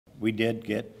We did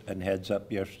get a heads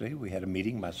up yesterday. We had a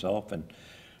meeting, myself and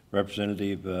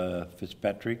Representative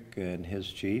Fitzpatrick and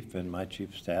his chief and my chief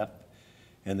of staff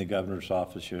in the governor's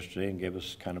office yesterday, and gave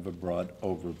us kind of a broad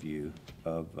overview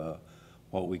of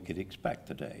what we could expect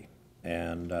today.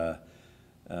 And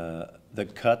the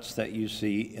cuts that you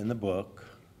see in the book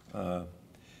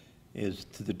is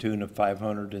to the tune of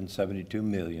 $572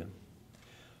 million.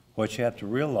 What you have to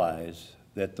realize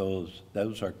that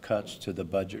those are cuts to the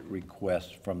budget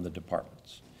requests from the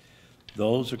departments.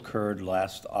 Those occurred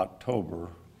last October,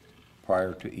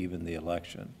 prior to even the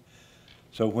election.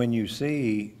 So when you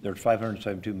see there's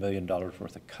 $572 million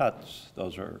worth of cuts,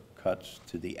 those are cuts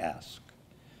to the ask.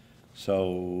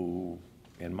 So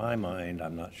in my mind,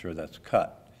 I'm not sure that's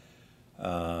cut.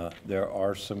 There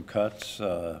are some cuts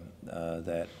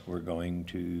that we're going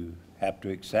to have to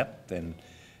accept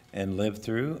and live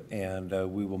through, and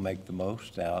we will make the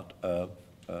most out of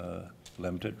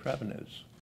limited revenues.